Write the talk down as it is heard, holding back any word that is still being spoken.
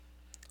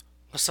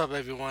What's up,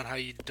 everyone? How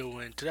you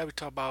doing? Today we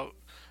talk about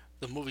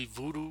the movie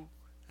Voodoo,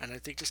 and I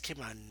think this came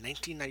out in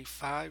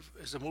 1995.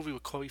 It's a movie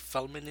with Corey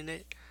Feldman in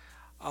it.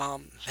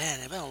 Man,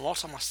 it's been a long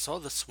time I saw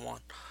this one.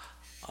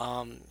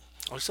 Um,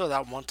 I saw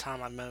that one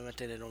time. I remember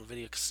renting it on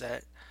video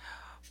cassette,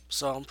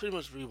 so I'm pretty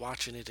much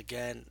rewatching it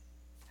again,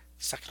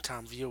 second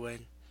time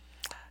viewing.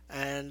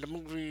 And the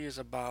movie is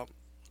about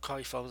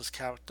Corey Feldman's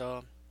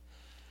character.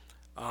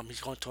 He's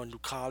going to a new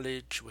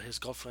college where his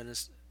girlfriend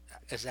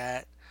is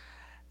at,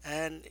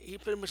 and he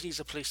pretty much needs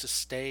a place to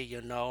stay,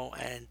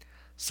 and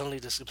suddenly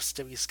this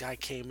mysterious guy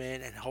came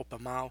in and helped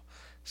him out,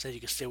 said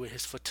he could stay with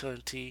his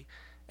fraternity,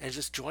 and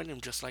just joined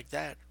him just like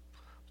that,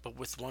 but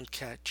with one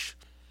catch.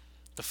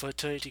 The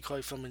fraternity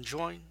Corey Feldman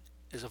joined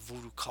is a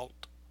voodoo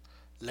cult,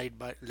 led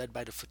by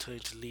the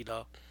fraternity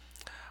leader.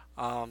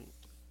 Um,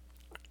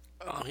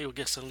 he will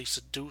get suddenly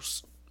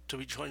seduced to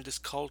rejoin this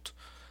cult,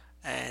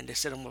 and they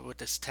set him up with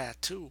this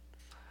tattoo.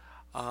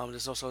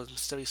 There's also a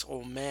mysterious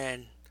old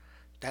man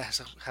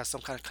that has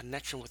some kind of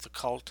connection with the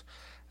cult.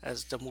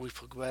 As the movie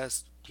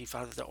progressed, he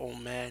found that the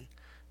old man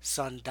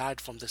son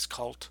died from this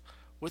cult,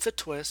 with a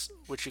twist,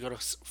 which you're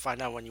gonna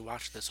find out when you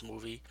watch this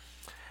movie.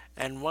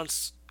 And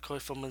once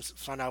Corey Feldman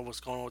found out what's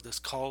going on with this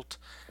cult,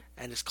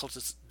 and this cult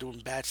is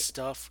doing bad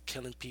stuff,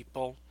 killing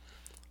people,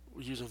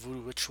 using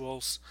voodoo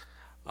rituals,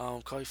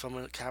 Corey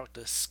Feldman's character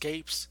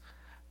escapes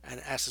and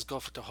asks his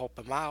girlfriend to help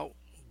him out.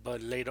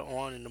 But later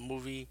on in the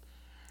movie,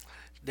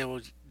 they will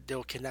they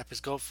will kidnap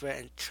his girlfriend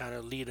and try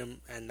to lead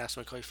him, and that's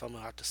when Corey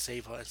Feldman had to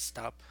save her and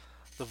stop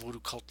the voodoo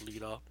cult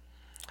leader.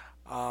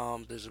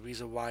 There's a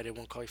reason why they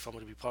want Corey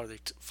Feldman to be part of the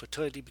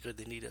fraternity because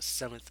they need a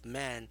seventh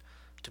man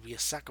to be a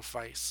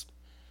sacrifice,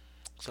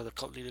 so the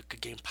cult leader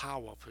could gain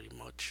power, pretty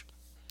much.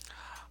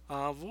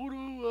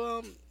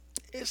 Voodoo,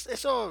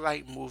 it's all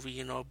right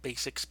movie,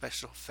 basic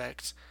special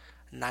effects,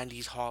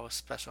 90s horror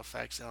special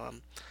effects.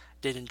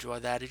 Did enjoy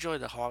that.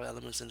 Enjoyed the horror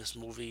elements in this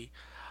movie.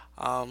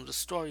 The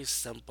story is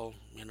simple,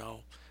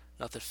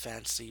 nothing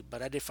fancy,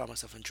 but I did find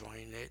myself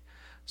enjoying it.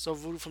 So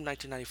Voodoo from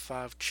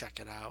 1995, check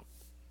it out.